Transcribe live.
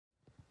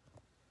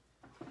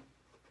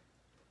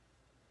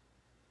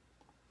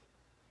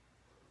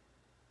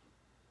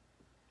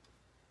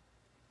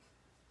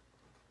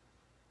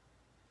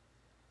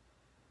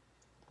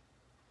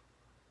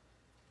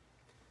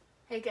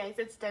Hey guys,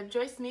 it's Deb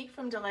Joyce Meek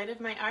from Delight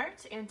of My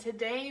Art, and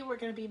today we're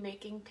going to be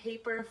making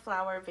paper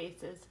flower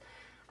vases.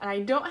 And I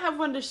don't have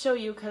one to show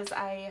you because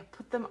I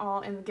put them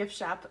all in the gift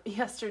shop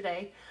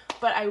yesterday,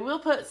 but I will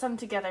put some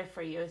together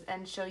for you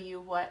and show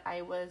you what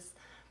I was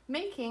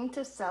making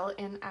to sell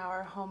in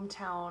our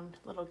hometown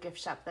little gift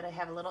shop that I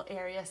have a little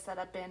area set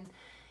up in.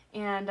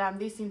 And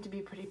these seem to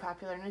be pretty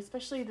popular, and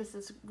especially this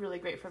is really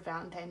great for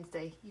Valentine's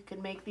Day. You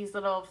can make these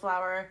little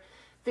flower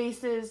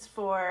vases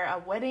for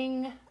a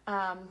wedding,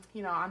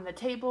 on the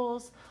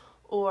tables,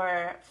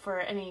 or for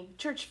any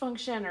church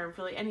function, or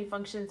really any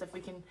functions. If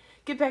we can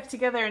get back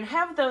together and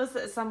have those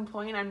at some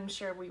point, I'm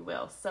sure we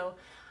will. So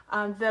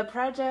the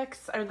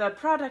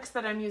products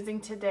that I'm using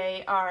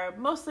today are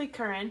mostly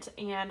current,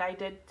 and I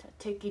did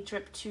take a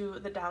trip to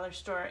the dollar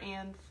store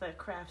and the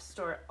craft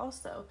store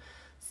also.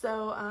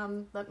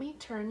 So let me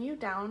turn you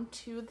down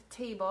to the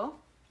table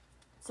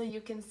so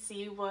you can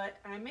see what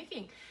I'm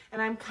making.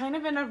 And I'm kind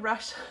of in a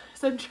rush,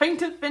 so I'm trying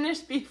to finish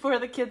before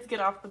the kids get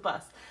off the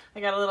bus. I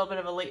got a little bit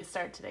of a late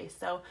start today.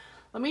 So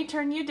let me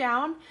turn you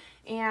down,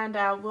 and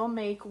we'll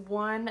make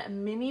one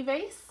mini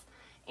vase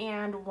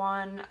and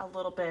one a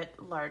little bit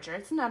larger.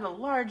 It's not a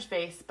large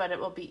vase, but it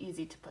will be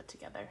easy to put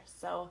together.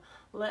 So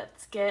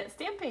let's get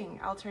stamping.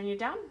 I'll turn you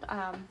down.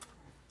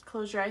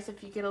 Close your eyes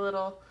if you get a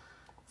little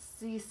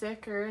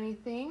seasick or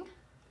anything.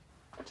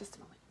 Just a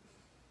moment.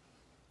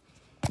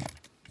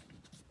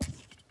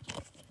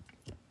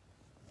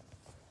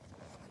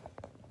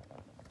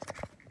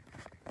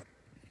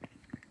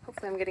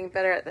 Hopefully I'm getting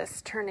better at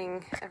this,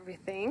 turning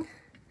everything.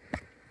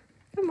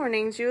 Good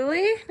morning,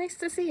 Julie. Nice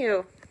to see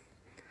you.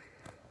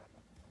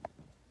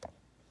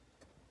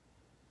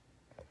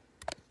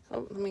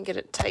 Oh, let me get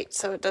it tight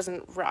so it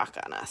doesn't rock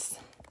on us.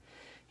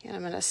 And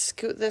I'm going to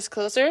scoot this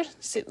closer.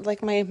 See,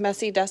 like my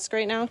messy desk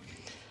right now?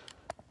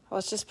 I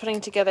was just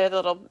putting together the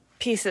little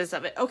pieces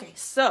of it. Okay,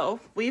 so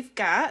we've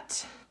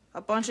got a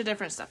bunch of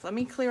different stuff. Let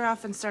me clear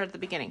off and start at the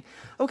beginning.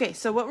 Okay,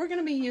 so what we're going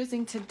to be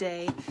using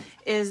today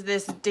is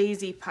this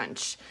daisy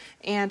punch,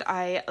 and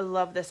I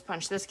love this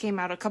punch. This came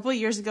out a couple of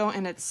years ago,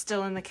 and it's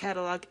still in the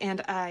catalog,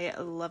 and I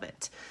love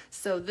it.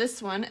 So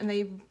this one, and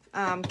they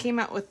came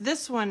out with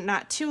this one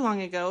not too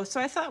long ago,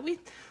 so I thought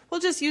we'll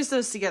just use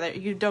those together.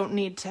 You don't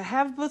need to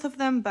have both of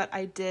them, but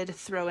I did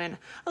throw in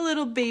a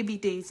little baby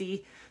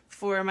daisy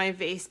for my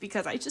vase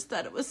because I just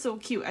thought it was so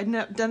cute. I'd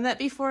not done that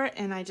before,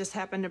 and I just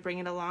happened to bring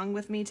it along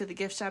with me to the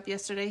gift shop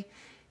yesterday,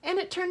 and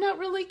it turned out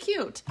really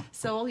cute.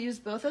 So I'll use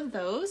both of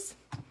those.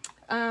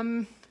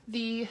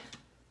 The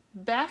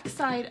back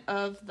side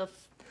of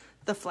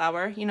the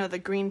flower,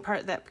 the green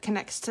part that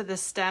connects to the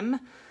stem,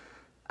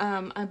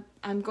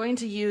 I'm going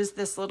to use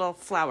this little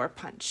flower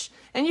punch.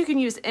 And you can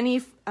use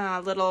any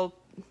little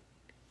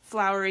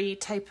flowery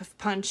type of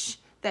punch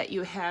that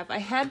you have. I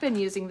had been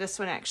using this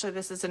one actually.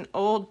 This is an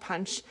old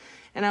punch,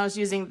 and I was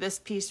using this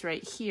piece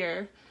right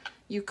here.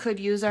 You could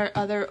use our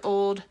other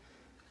old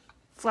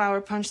flower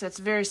punch that's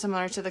very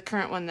similar to the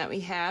current one that we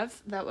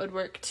have. That would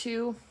work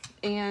too.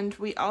 And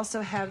we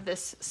also have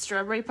this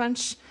strawberry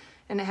punch,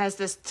 and it has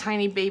this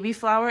tiny baby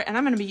flower, and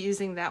I'm going to be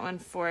using that one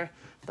for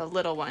the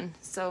little one.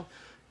 So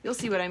you'll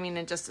see what I mean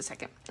in just a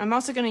second. I'm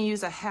also going to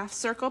use a half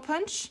circle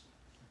punch,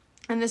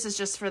 and this is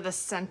just for the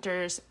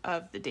centers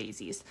of the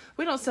daisies.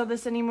 We don't sell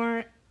this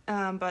anymore,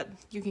 but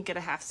you can get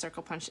a half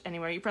circle punch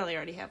anywhere. You probably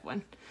already have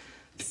one.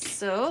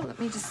 So let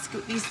me just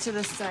scoot these to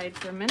the side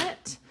for a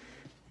minute.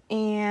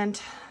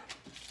 And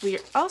we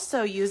are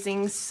also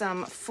using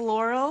some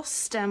floral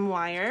stem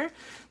wire.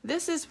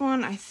 This is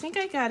one, I think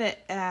I got it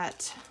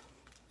at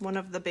one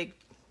of the big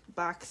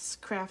box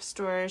craft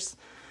stores.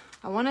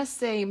 I want to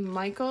say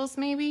Michael's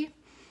maybe.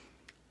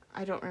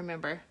 I don't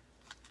remember.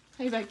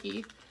 Hey,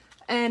 Becky.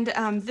 And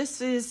this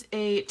is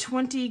a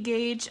 20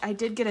 gauge. I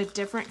did get a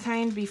different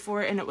kind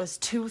before, and it was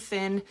too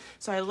thin.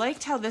 So I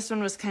liked how this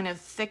one was kind of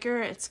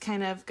thicker. It's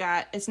kind of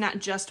got, it's not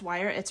just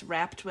wire, it's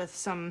wrapped with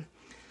some,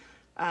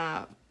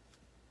 I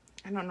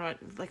don't know,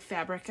 like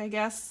fabric, I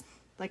guess,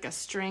 like a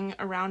string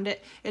around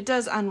it. It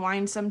does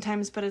unwind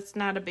sometimes, but it's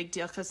not a big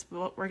deal because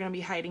we're going to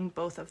be hiding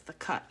both of the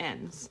cut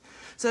ends.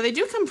 So they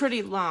do come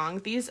pretty long.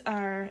 These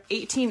are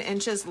 18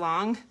 inches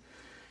long.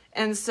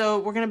 And so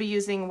we're going to be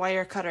using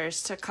wire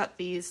cutters to cut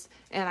these,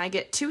 and I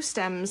get 2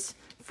 stems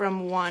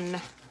from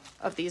one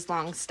of these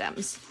long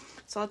stems.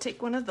 So I'll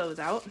take one of those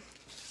out.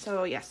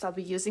 So yes, I'll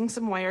be using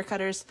some wire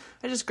cutters.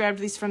 I just grabbed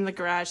these from the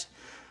garage.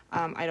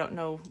 I don't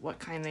know what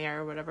kind they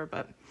are or whatever,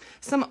 but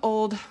some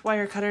old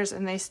wire cutters,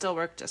 and they still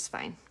work just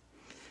fine.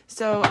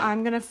 So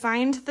I'm going to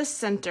find the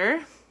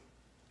center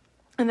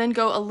and then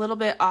go a little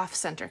bit off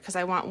center because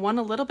I want one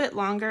a little bit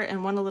longer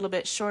and one a little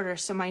bit shorter.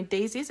 So my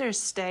daisies are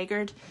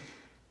staggered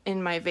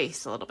in my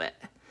vase a little bit,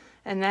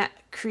 and that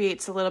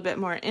creates a little bit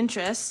more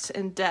interest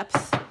and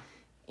depth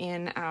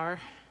in our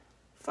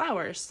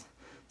flowers.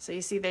 So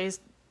you see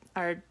these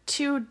are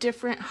 2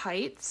 different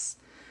heights.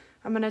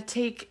 I'm going to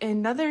take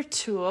another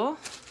tool,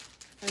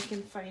 if I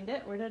can find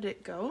it. Where did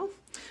it go?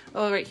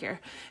 Oh, right here.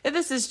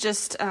 This is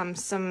just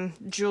some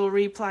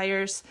jewelry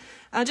pliers,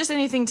 just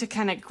anything to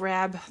kind of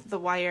grab the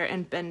wire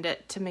and bend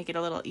it to make it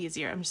a little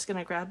easier. I'm just going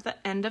to grab the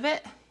end of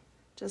it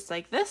just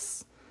like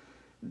this,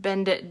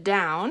 bend it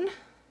down.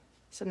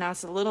 So now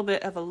it's a little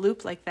bit of a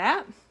loop like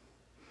that.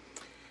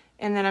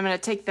 And then I'm going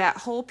to take that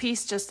whole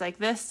piece just like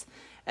this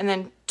and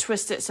then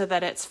twist it so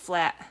that it's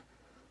flat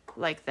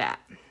like that.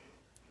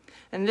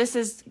 And this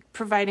is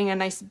providing a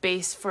nice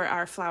base for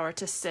our flower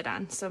to sit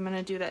on. So I'm going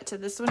to do that to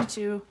this one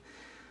too.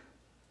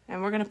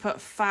 And we're going to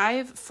put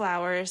 5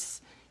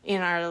 flowers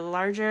in our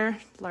larger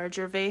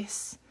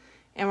vase.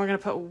 And we're going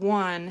to put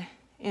 1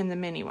 in the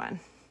mini one.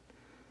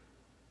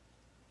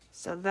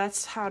 So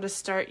that's how to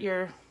start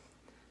your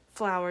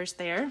flowers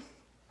there.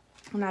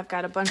 And I've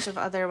got a bunch of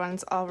other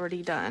ones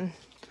already done.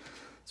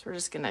 So we're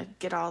just gonna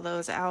get all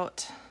those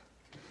out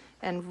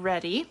and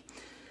ready.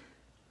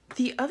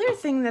 The other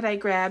thing that I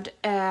grabbed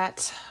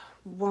at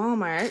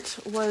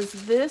Walmart was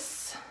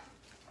this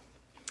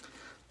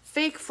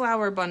fake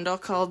flower bundle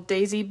called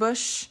Daisy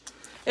Bush.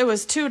 It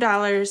was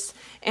 $2,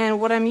 and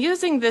what I'm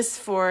using this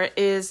for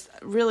is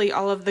really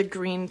all of the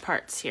green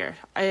parts here.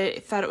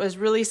 I thought it was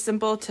really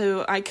simple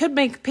I could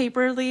make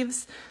paper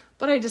leaves,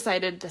 but I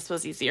decided this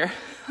was easier.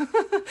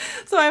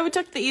 So I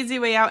took the easy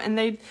way out, and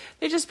they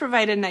just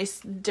provide a nice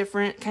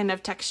different kind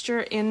of texture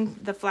in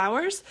the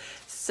flowers.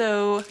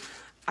 So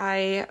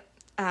I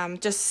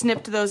just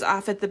snipped those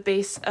off at the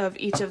base of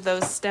each of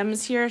those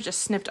stems here,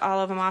 just snipped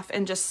all of them off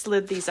and just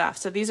slid these off.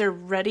 So these are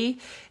ready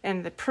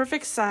and the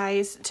perfect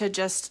size to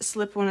just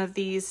slip one of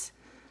these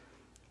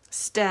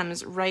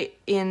stems right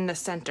in the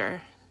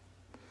center.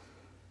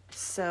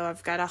 So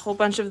I've got a whole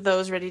bunch of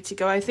those ready to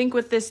go. I think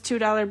with this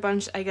 $2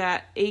 bunch, I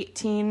got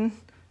 18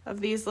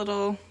 of these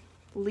little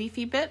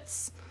leafy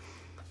bits.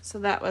 So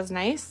that was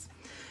nice.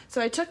 So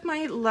I took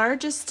my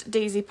largest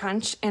daisy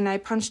punch and I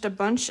punched a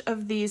bunch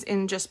of these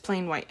in just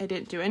plain white. I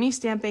didn't do any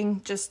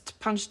stamping, just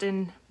punched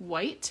in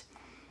white.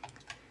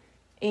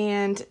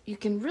 And you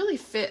can really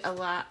fit a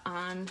lot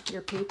on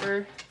your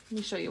paper. Let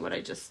me show you what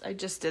I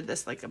just did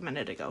this like a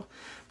minute ago.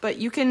 But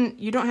you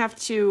don't have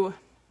to,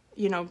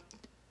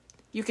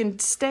 you can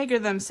stagger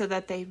them so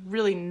that they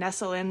really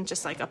nestle in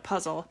just like a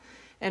puzzle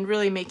and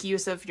really make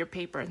use of your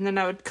paper. And then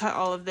I would cut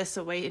all of this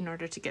away in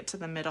order to get to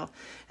the middle.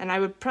 And I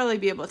would probably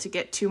be able to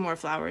get 2 more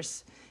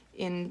flowers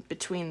in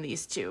between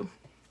these two.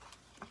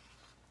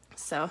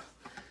 So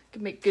you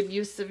can make good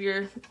use of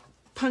your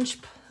punch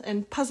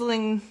and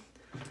puzzling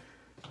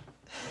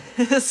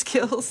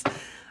skills.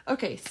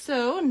 Okay,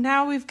 so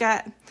now we've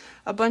got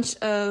a bunch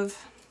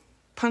of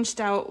punched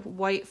out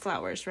white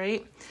flowers,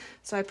 right?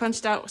 So I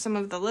punched out some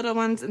of the little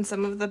ones and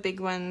some of the big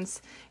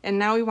ones, and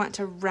now we want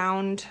to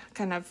round,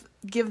 kind of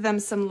give them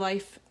some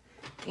life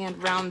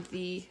and round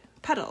the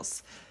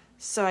petals.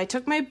 So I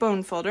took my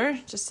bone folder,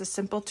 just a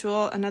simple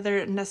tool,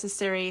 another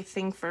necessary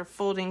thing for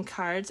folding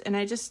cards, and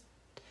I just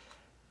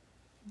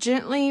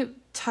gently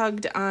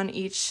tugged on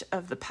each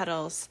of the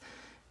petals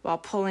while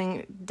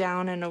pulling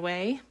down and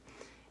away,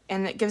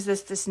 and it gives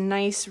us this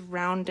nice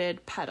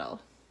rounded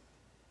petal.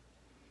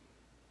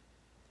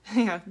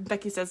 Yeah,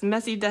 Becky says,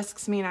 messy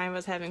desks mean I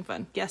was having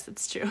fun. Yes,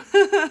 it's true.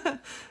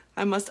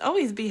 I must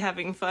always be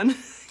having fun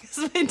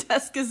because my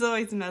desk is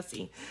always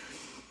messy.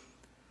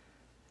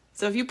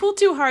 So if you pull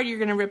too hard, you're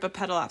going to rip a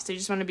petal off. So you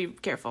just want to be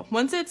careful.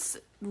 Once it's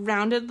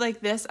rounded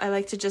like this, I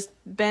like to just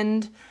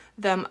bend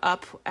them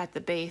up at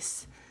the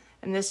base.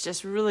 And this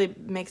just really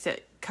makes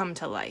it come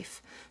to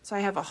life. So I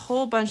have a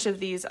whole bunch of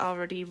these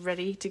already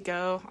ready to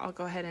go. I'll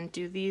go ahead and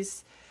do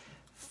these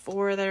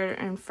 4 that are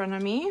in front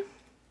of me.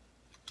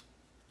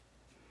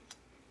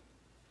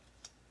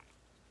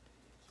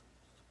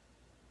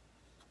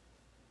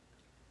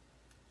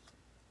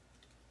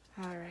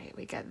 All right,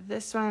 we got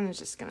this one. I'm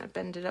just gonna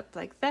bend it up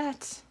like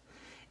that.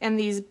 And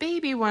these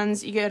baby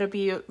ones, you gotta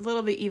be a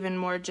little bit even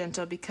more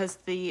gentle because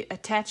the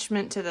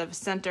attachment to the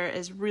center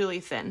is really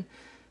thin.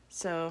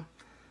 So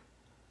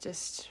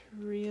just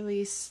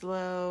really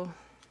slow.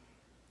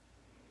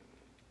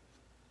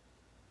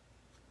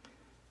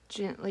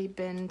 Gently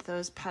bend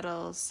those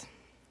petals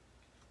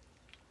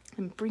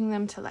and bring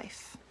them to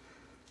life.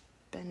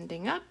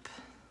 Bending up.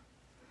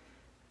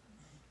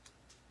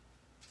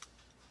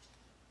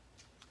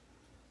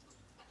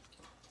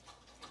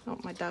 Oh,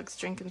 my dog's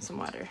drinking some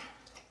water.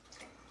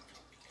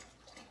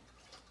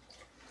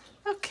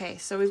 Okay,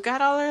 so we've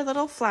got all our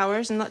little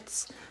flowers, and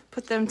let's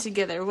put them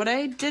together. What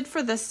I did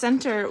for the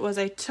center was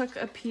I took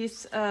a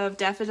piece of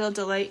Daffodil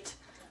Delight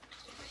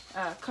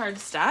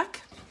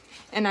cardstock,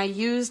 and I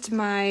used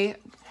my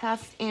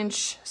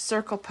 1/2-inch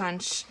circle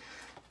punch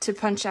to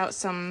punch out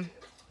some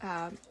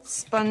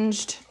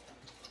sponged,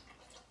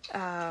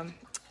 let's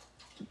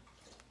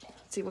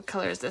see, what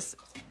color is this?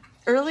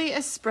 Early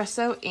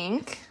Espresso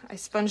ink. I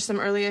sponged some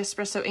Early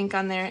Espresso ink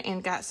on there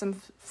and got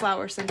some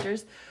flower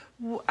centers.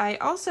 I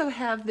also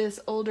have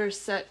this older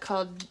set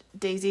called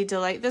Daisy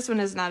Delight. This one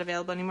is not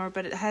available anymore,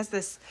 but it has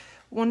this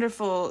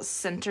wonderful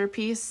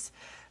centerpiece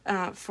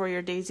for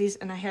your daisies,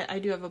 and I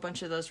do have a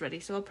bunch of those ready,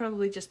 so I'll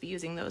probably just be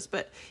using those.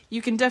 But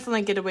you can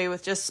definitely get away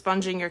with just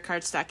sponging your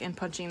cardstock and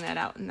punching that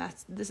out, and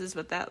this is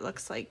what that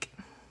looks like.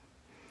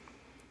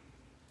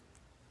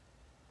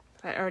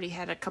 I already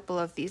had a couple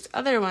of these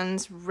other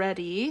ones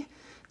ready.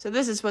 So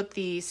this is what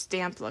the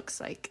stamp looks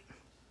like.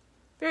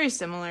 very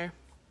similar.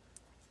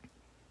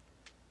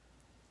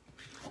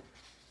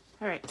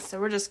 All right,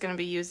 so we're just going to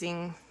be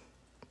using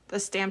the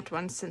stamped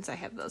ones since I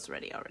have those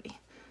ready already.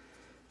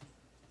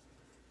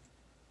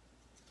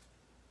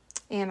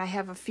 And I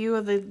have a few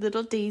of the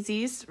little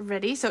daisies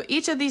ready. So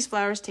each of these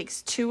flowers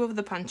takes 2 of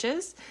the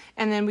punches,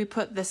 and then we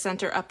put the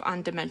center up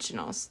on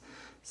dimensionals.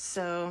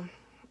 So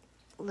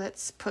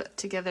let's put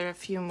together a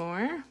few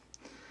more.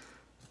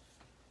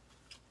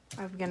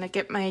 I'm gonna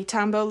get my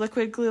Tombow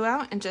liquid glue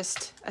out and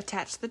just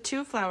attach the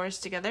 2 flowers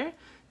together.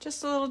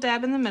 Just a little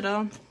dab in the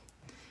middle,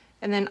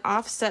 and then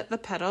offset the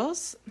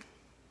petals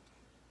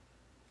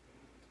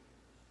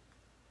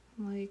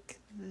like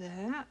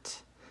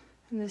that.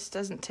 And this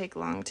doesn't take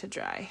long to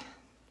dry.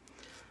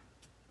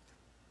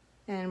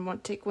 And we'll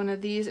take one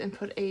of these and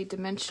put a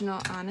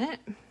dimensional on it.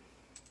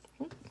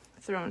 Oop,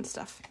 throwing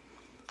stuff.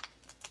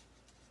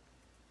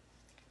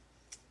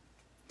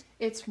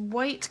 It's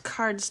white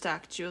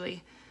cardstock,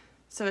 Julie.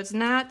 So it's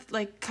not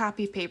like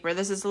copy paper.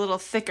 This is a little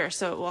thicker,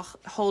 so it will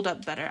hold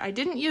up better. I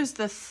didn't use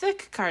the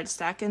thick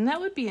cardstock, and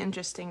that would be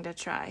interesting to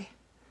try.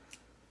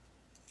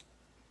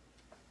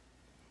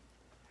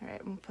 All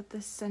right, we'll put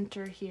the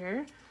center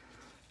here.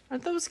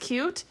 Aren't those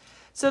cute?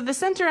 So the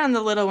center on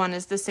the little one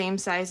is the same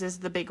size as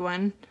the big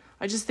one.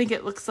 I just think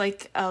it looks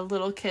like a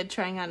little kid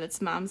trying on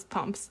its mom's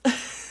pumps.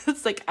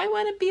 It's like, I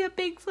want to be a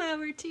big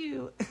flower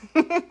too.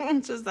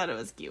 Just thought it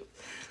was cute.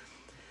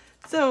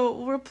 So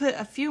we'll put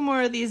a few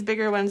more of these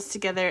bigger ones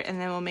together, and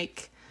then we'll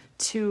make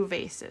 2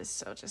 vases.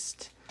 So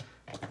just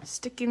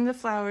sticking the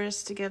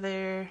flowers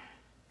together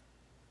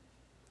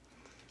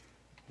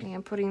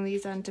and putting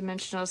these on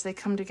dimensionals. They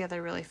come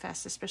together really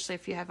fast, especially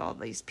if you have all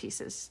these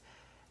pieces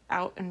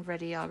out and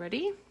ready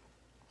already.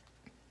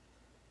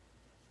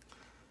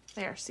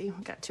 There, see,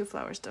 we got 2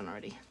 flowers done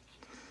already.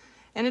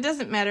 And it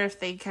doesn't matter if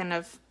they kind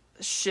of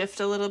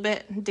shift a little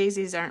bit.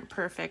 Daisies aren't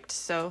perfect,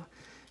 so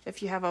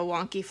if you have a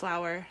wonky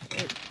flower,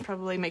 it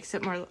probably makes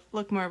it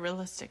look more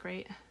realistic,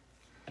 right?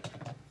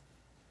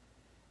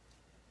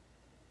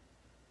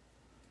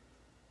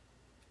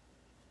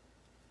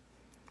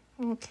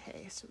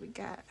 Okay, so we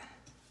got,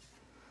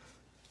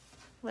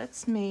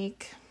 let's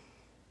make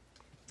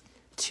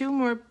 2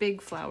 more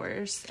big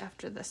flowers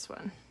after this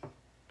one.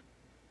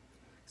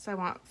 So I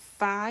want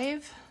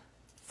 5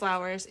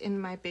 flowers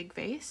in my big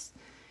vase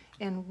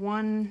and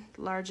 1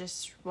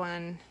 largest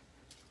one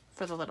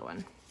for the little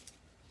one.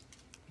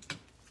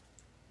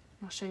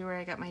 I'll show you where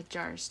I got my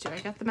jars too. I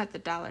got them at the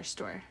dollar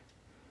store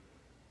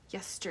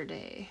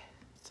yesterday.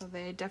 So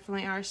they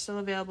definitely are still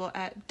available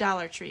at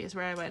Dollar Tree is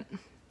where I went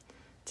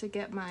to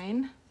get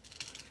mine.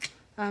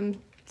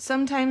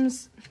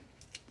 Sometimes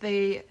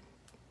they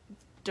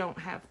don't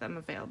have them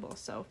available,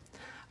 so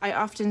I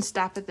often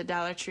stop at the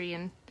Dollar Tree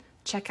and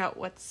check out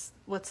what's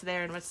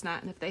there and what's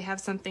not, and if they have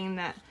something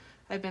that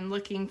I've been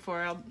looking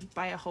for, I'll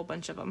buy a whole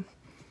bunch of them.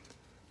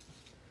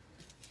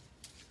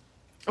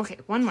 Okay,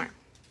 1 more.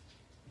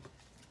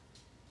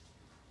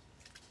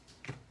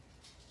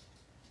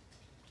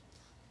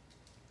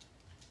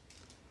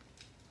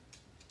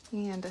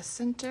 And a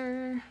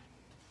center.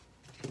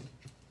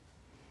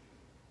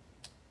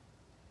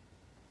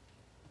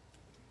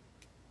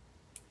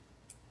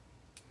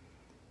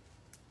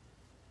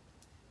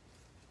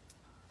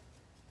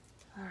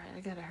 All right,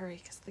 I gotta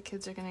hurry because the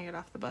kids are gonna get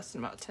off the bus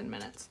in about 10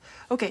 minutes.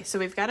 Okay, so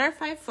we've got our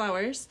 5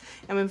 flowers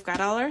and we've got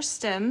all our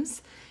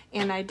stems,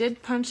 and I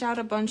did punch out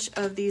a bunch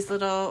of these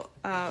little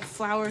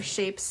flower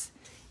shapes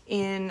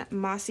in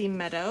Mossy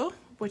Meadow,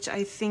 which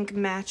I think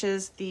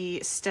matches the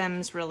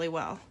stems really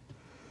well.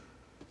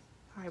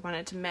 I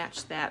wanted to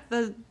match that.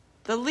 The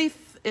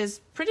leaf is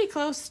pretty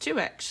close too,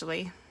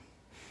 actually.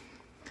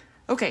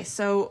 Okay,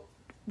 so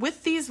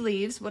with these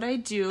leaves, what I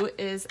do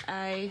is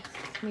let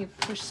me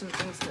push some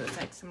things to the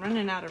side because I'm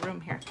running out of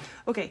room here.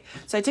 Okay,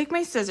 so I take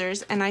my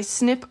scissors and I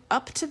snip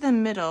up to the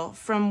middle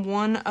from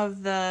one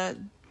of the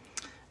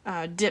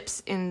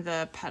dips in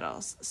the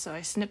petals. So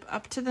I snip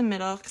up to the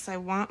middle because I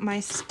want my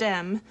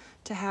stem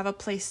to have a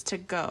place to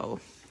go.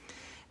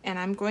 And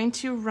I'm going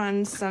to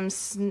run some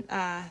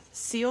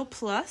Seal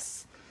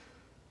Plus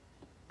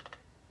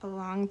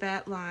along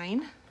that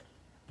line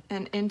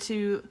and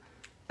into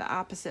the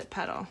opposite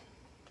petal.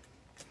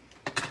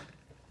 I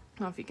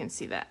don't know if you can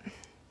see that.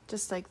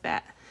 Just like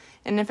that.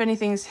 And if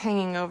anything's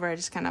hanging over, I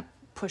just kind of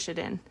push it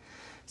in.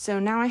 So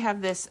now I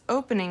have this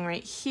opening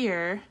right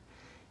here,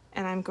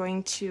 and I'm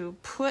going to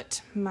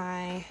put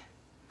my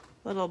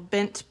little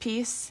bent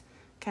piece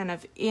kind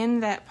of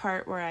in that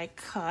part where I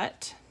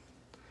cut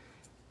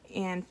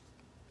and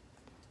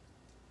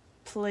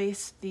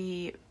place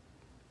the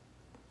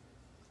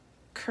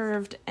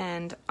curved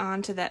end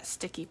onto that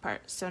sticky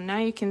part. So now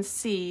you can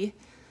see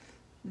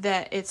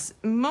that it's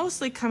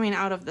mostly coming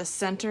out of the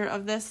center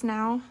of this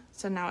now.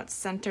 So now it's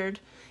centered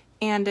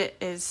and it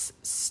is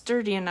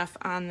sturdy enough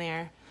on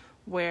there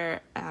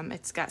where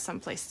it's got some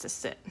place to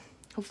sit.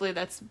 Hopefully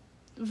that's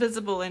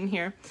visible in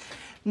here.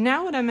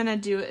 Now what I'm going to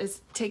do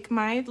is take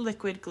my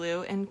liquid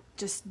glue and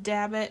just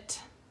dab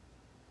it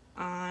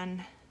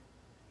on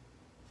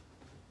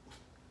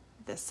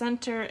the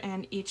center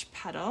and each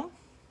petal.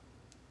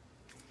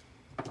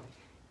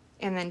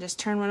 And then just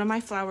turn one of my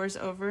flowers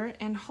over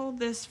and hold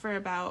this for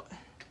about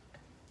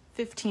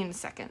 15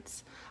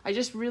 seconds. I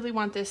just really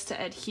want this to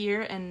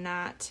adhere and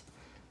not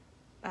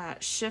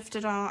shift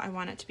at all. I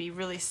want it to be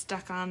really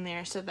stuck on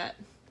there so that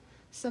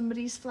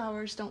somebody's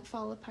flowers don't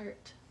fall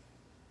apart.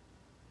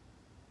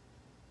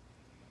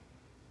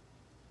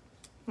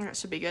 That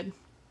should be good.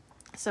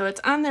 So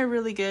it's on there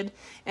really good,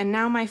 and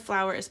now my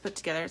flower is put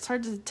together. It's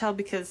hard to tell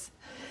because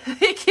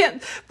I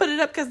can't put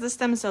it up because the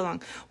stem is so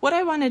long. What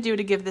I want to do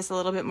to give this a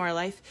little bit more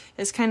life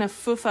is kind of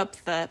foof up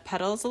the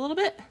petals a little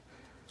bit,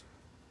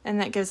 and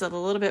that gives it a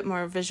little bit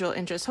more visual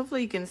interest.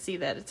 Hopefully you can see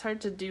that. It's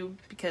hard to do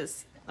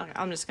because, okay,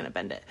 I'm just going to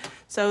bend it.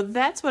 So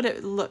that's what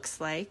it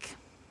looks like.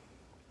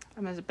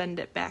 I'm going to bend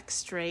it back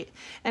straight,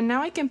 and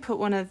now I can put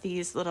one of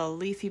these little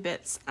leafy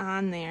bits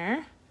on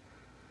there.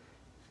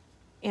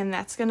 And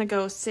that's going to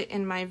go sit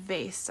in my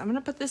vase. So I'm going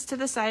to put this to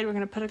the side. We're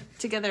going to put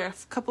together a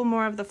couple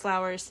more of the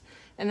flowers,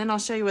 and then I'll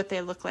show you what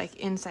they look like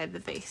inside the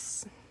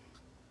vase.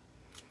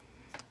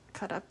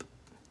 Cut up.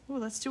 Ooh,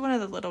 let's do one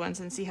of the little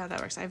ones and see how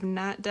that works. I've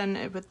not done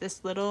it with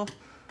this little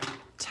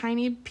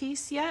tiny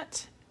piece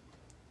yet.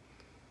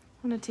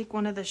 I'm going to take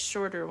one of the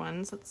shorter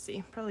ones. Let's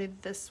see, probably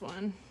this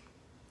one.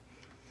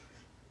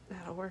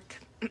 That'll work.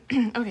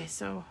 Okay,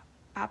 so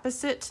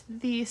opposite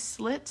the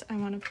slit, I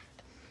want to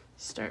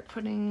start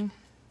putting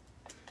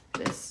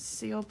this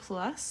Seal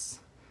Plus,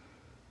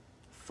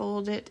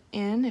 fold it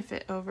in if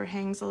it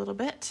overhangs a little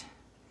bit,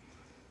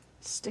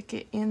 stick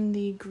it in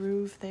the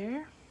groove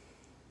there,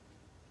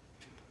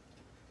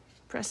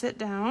 press it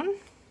down,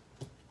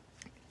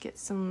 get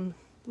some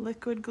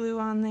liquid glue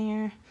on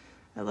there.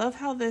 I love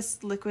how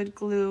this liquid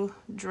glue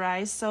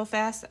dries so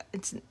fast,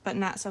 but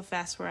not so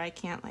fast where I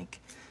can't like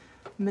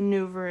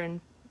maneuver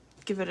and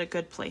give it a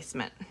good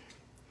placement.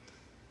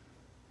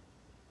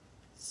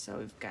 So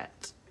we've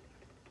got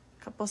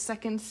couple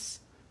seconds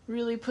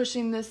really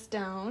pushing this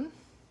down.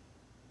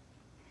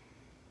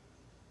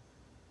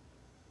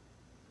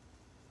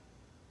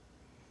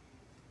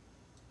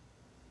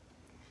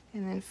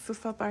 And then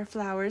foof up our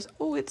flowers.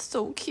 Oh, it's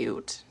so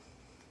cute.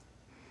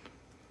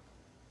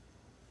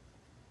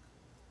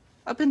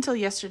 Up until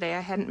yesterday, I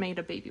hadn't made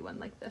a baby one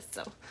like this,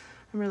 so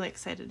I'm really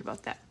excited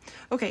about that.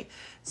 Okay,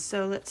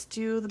 so let's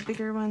do the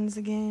bigger ones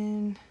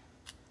again.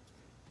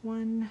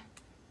 1,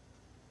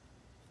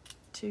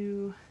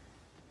 2,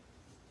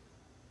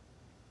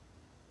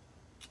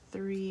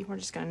 3, we're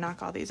just gonna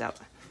knock all these out.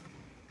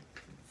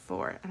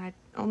 4, and I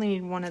only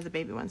need one of the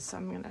baby ones, so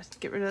I'm gonna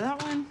get rid of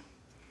that one.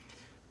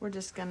 We're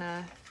just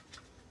gonna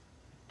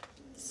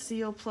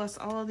Seal Plus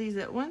all of these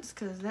at once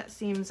because that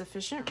seems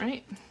efficient,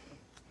 right?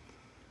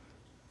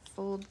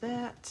 Fold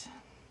that.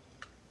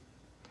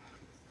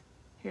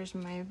 Here's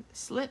my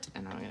slit,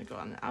 and I'm gonna go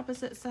on the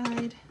opposite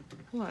side.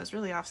 Oh, I was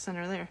really off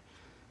center there.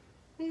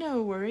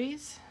 No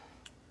worries.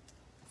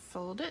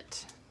 Fold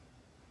it.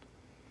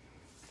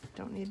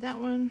 Don't need that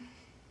one.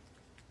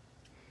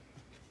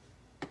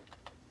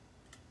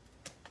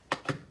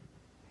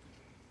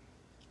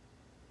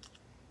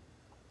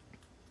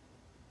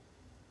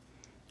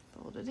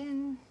 Fold it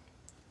in.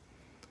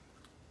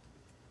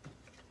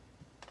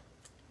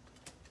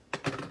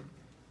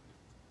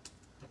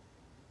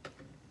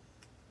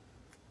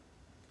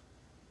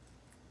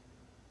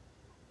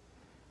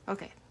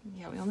 Okay,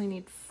 yeah, we only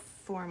need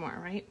 4 more,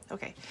 right?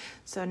 Okay,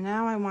 so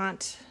now I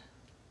want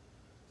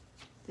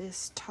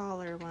this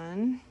taller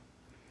one.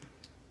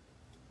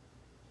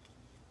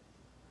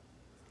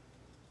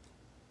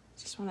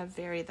 Just want to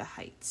vary the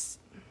heights.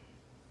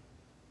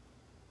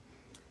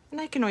 And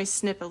I can always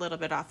snip a little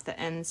bit off the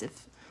ends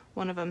if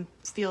one of them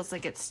feels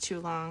like it's too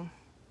long.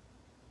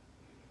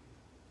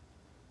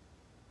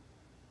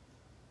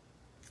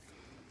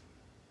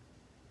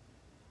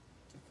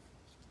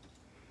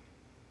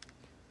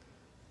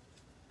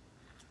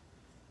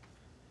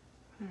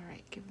 All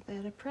right, give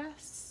that a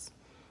press.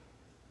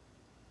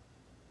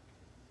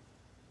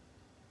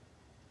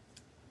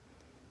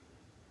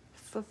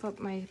 Foof up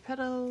my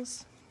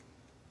petals.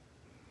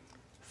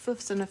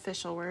 Foof's an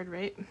official word,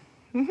 right?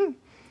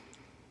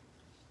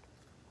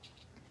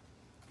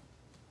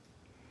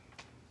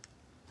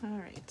 All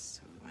right,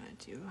 so we want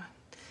to do,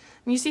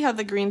 and you see how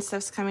the green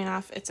stuff's coming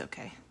off? It's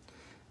okay.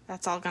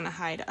 That's all gonna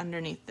hide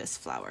underneath this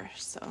flower,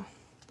 so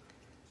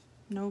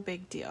no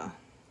big deal.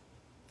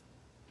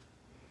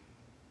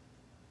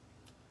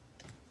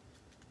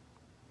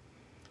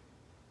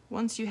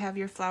 Once you have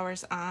your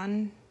flowers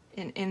on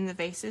and in the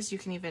vases, you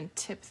can even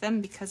tip them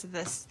because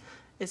this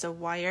is a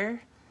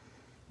wire.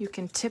 You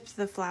can tip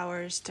the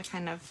flowers to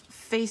kind of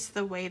face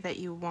the way that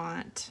you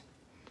want.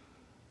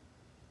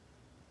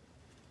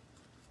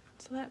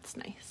 So that's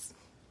nice.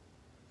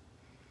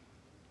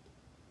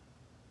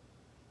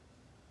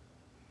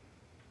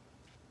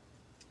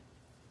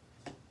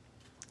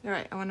 All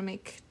right, I want to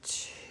make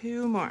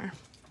 2 more.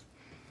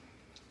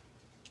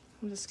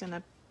 I'm just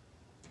gonna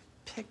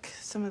pick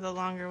some of the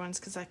longer ones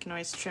because I can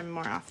always trim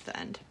more off the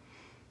end.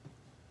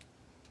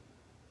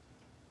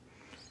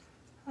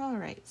 All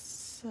right,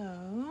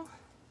 so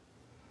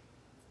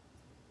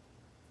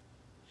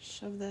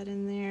shove that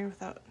in there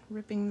without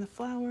ripping the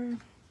flower.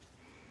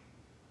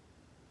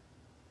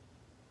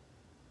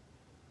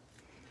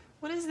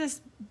 What is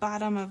this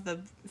bottom of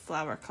the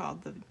flower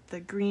called? The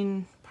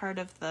green part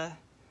of the,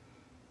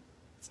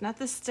 it's not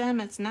the stem,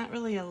 it's not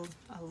really a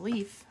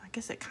leaf. I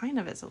guess it kind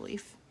of is a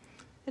leaf.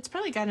 It's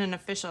probably got an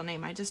official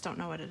name, I just don't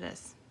know what it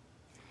is.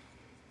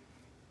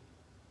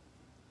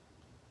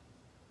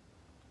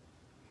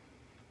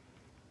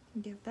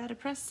 Give that a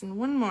press and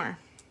one more.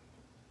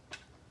 I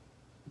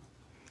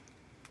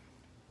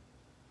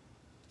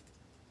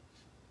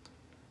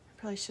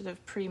probably should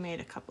have pre-made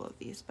a couple of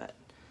these, but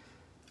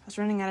I was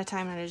running out of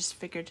time and I just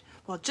figured,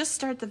 well, just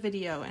start the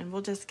video and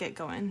we'll just get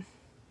going.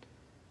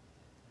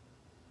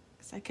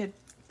 Because I could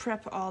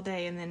prep all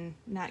day and then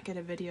not get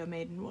a video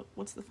made, and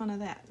what's the fun of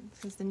that?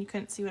 Because then you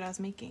couldn't see what I was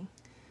making.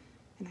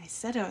 And I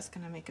said I was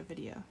going to make a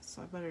video,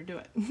 so I better do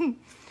it.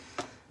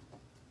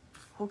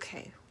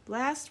 Okay,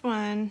 last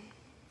one.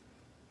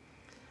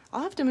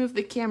 I'll have to move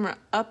the camera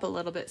up a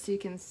little bit so you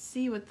can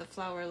see what the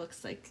flower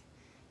looks like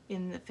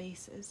in the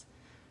faces.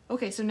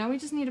 Okay, so now we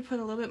just need to put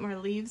a little bit more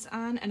leaves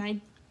on, and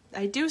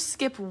I do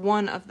skip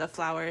one of the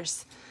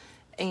flowers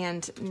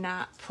and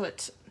not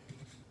put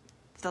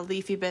the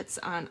leafy bits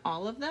on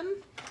all of them.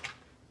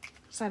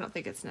 So I don't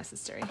think it's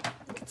necessary.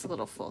 I think it's a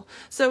little full.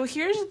 So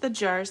here's the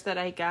jars that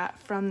I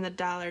got from the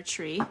Dollar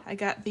Tree. I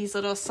got these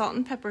little salt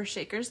and pepper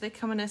shakers. They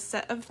come in a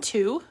set of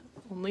 2,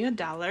 only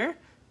 $1.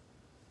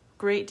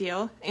 Great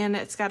deal. And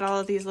it's got all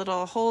of these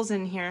little holes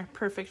in here,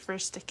 perfect for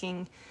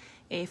sticking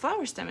a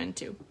flower stem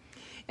into.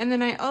 And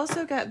then I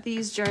also got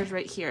these jars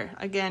right here.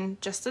 Again,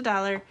 just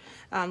 $1,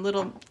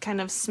 little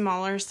kind of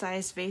smaller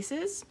size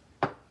vases.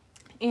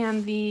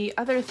 And the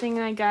other thing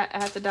I got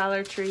at the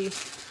Dollar Tree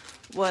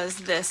was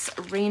this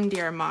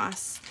reindeer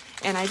moss.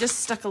 And I just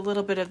stuck a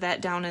little bit of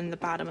that down in the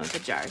bottom of the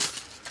jars.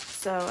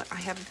 So I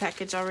have the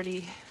package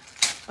already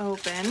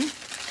open.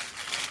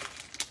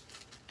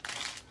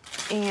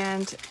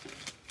 And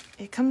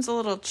it comes a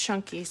little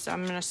chunky, so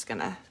I'm just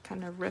gonna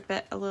kind of rip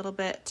it a little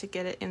bit to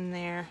get it in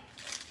there.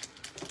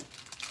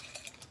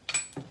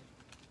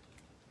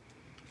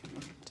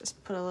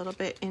 Just put a little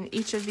bit in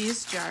each of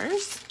these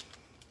jars.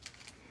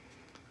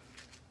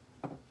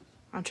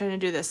 I'm trying to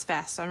do this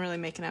fast, so I'm really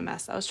making a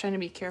mess. I was trying to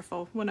be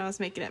careful when I was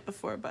making it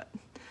before, but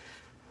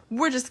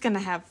we're just gonna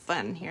have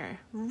fun here.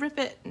 Rip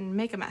it and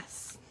make a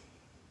mess.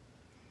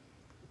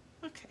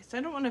 Okay, so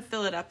I don't want to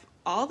fill it up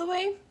all the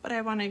way, but I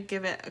want to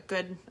give it a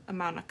good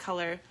amount of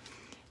color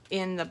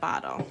in the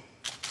bottle.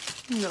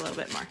 Maybe a little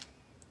bit more.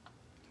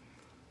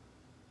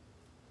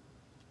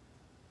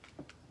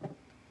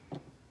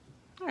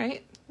 All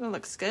right, that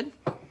looks good.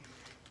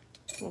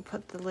 We'll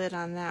put the lid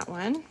on that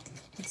one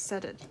and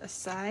set it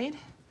aside.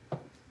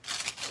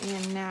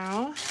 And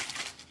now,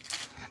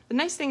 the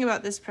nice thing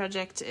about this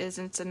project is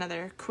it's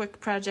another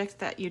quick project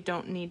that you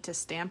don't need to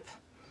stamp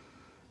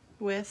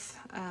with.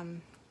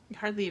 You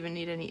hardly even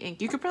need any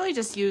ink. You could probably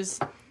just use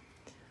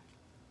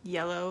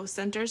yellow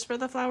centers for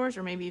the flowers,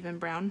 or maybe even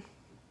brown.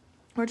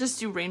 Or just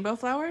do rainbow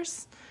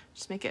flowers.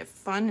 Just make it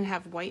fun and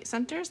have white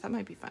centers. That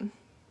might be fun.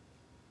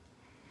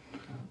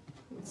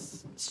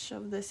 Let's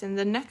shove this in.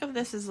 The neck of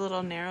this is a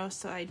little narrow,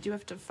 so I do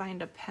have to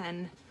find a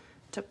pen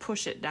to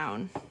push it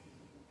down.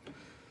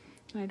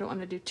 I don't want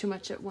to do too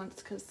much at once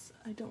because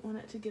I don't want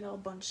it to get all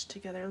bunched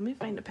together. Let me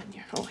find a pen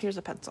here. Oh, here's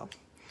a pencil.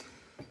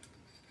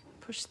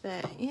 Push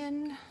that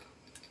in.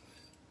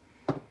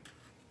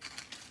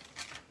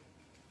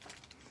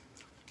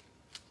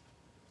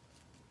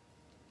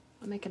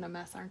 I'm making a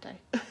mess, aren't I?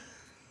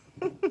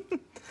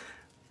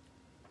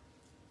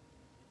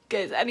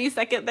 Guys, any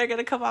second they're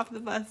gonna come off the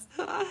bus.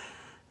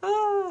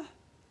 Oh.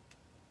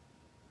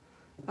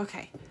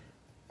 Okay.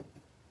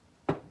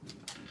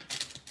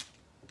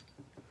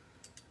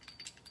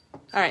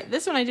 All right,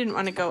 this one I didn't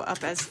want to go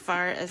up as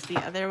far as the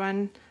other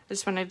one. I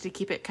just wanted to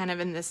keep it kind of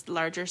in this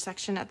larger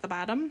section at the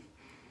bottom.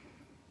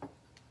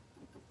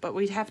 But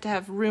we'd have to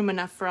have room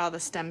enough for all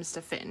the stems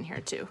to fit in here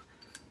too.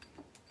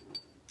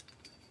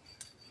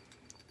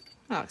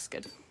 That looks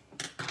good.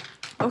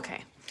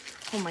 Okay.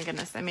 Oh my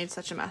goodness, I made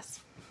such a mess.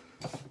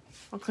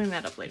 I'll clean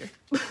that up later.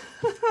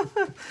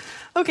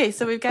 Okay,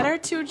 so we've got our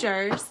 2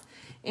 jars,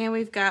 and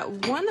we've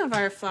got one of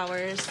our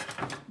flowers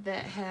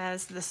that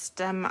has the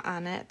stem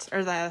on it,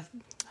 or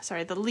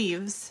the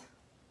leaves.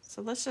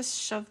 So let's just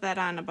shove that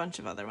on a bunch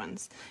of other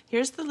ones.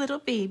 Here's the little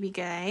baby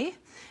guy,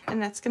 and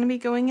that's gonna be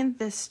going in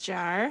this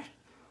jar.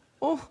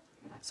 Oh,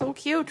 so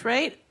cute,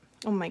 right?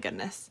 Oh my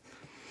goodness.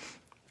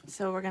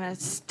 So we're gonna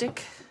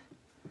stick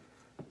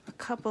a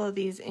couple of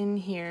these in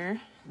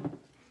here.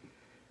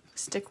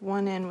 Stick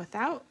one in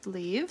without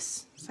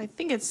leaves. So I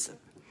think it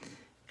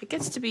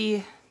gets to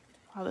be,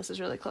 oh, this is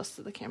really close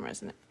to the camera,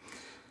 isn't it?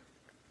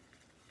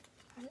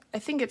 I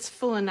think it's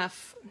full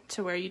enough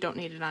to where you don't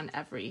need it on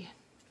every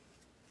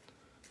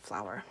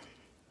flower.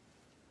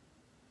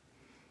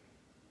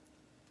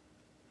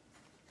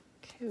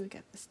 Okay, we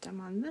got the stem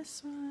on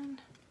this one.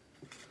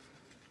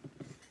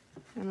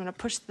 I'm gonna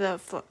push the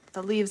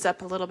leaves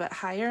up a little bit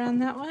higher on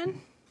that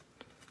one.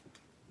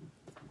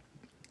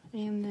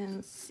 And then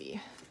let's see.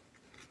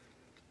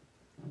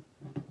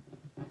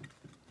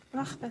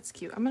 Oh, that's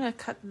cute. I'm gonna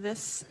cut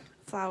this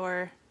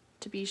flower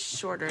to be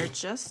shorter,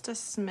 just a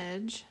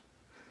smidge.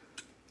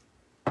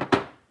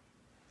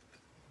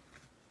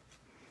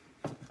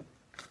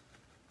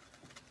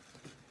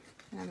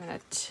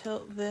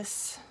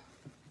 this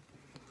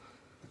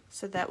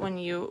so that when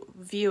you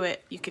view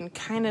it, you can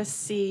kind of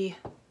see,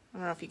 I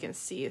don't know if you can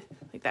see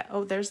like that.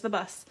 Oh, there's the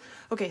bus.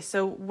 Okay,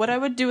 so what I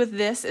would do with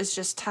this is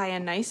just tie a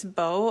nice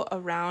bow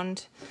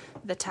around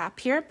the top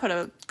here, put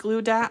a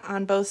glue dot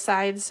on both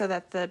sides so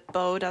that the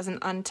bow doesn't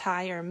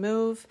untie or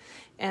move,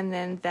 and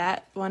then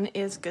that one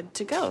is good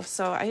to go.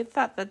 So I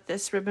thought that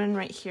this ribbon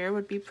right here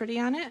would be pretty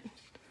on it.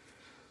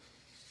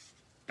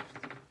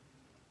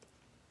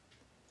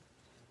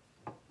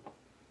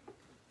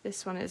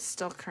 This one is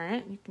still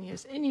current. You can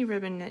use any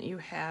ribbon that you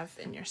have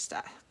in your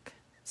stash.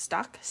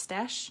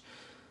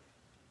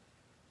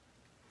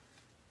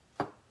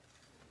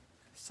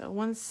 So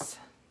once,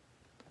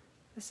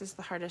 this is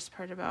the hardest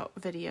part about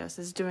videos,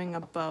 is doing a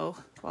bow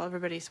while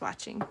everybody's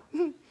watching.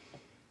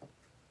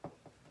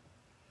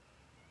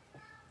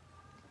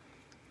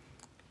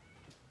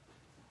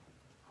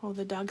 Oh,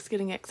 the dog's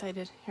getting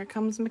excited. Here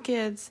comes my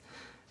kids.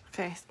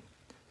 Okay,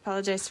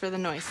 apologize for the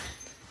noise.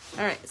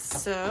 All right,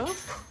 so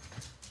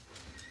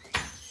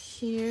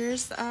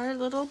here's our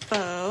little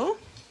bow.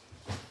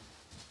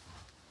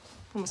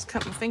 Almost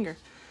cut my finger.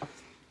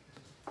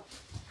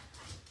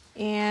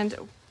 And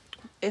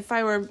if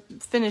I were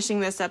finishing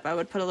this up, I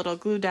would put a little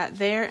glue dot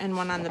there and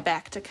one on the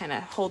back to kind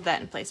of hold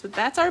that in place. But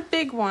that's our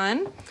big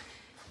one.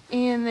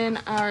 And then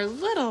our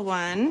little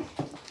one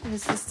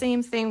is the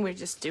same thing. We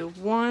just do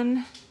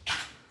one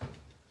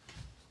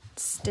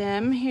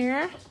stem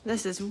here.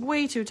 This is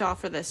way too tall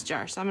for this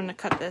jar, so I'm going to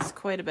cut this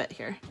quite a bit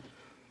here.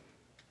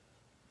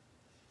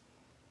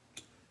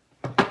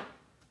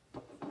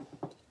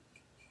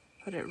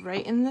 Put it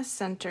right in the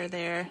center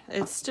there.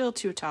 It's still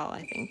too tall,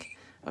 I think.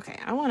 Okay,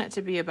 I want it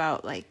to be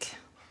about like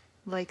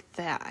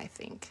that, I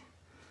think.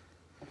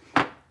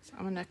 So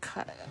I'm going to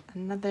cut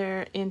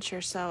another inch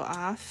or so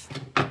off.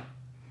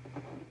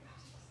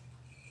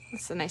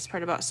 That's the nice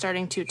part about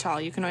starting too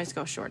tall. You can always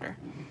go shorter.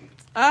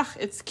 Ah,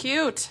 it's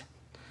cute.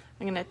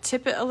 I'm going to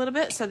tip it a little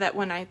bit so that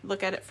when I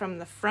look at it from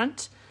the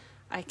front,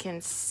 I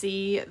can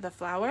see the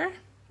flower.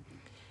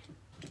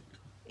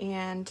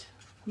 And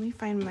let me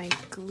find my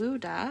glue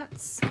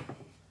dots.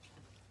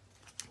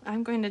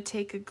 I'm going to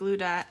take a glue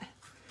dot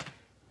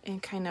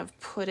and kind of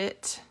put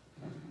it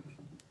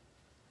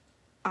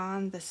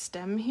on the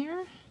stem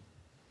here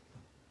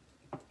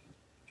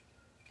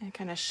and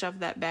kind of shove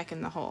that back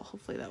in the hole.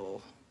 Hopefully that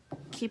will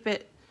keep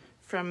it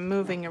from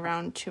moving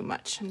around too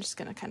much. I'm just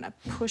going to kind of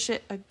push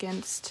it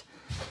against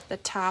the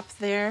top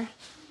there,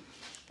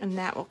 and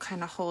that will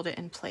kind of hold it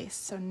in place.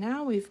 So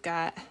now we've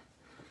got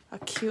a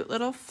cute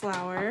little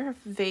flower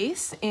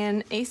vase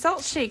and a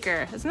salt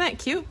shaker. Isn't that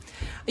cute?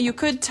 You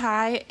could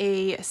tie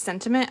a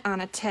sentiment on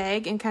a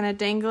tag and kind of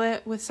dangle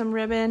it with some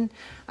ribbon.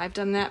 I've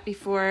done that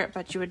before,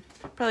 but you would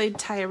probably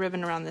tie a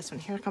ribbon around this one.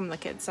 Here come the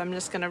kids. So I'm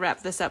just going to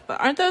wrap this up. But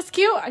aren't those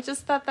cute? I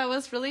just thought that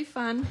was really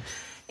fun.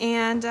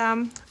 And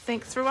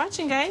thanks for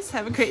watching, guys.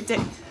 Have a great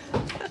day.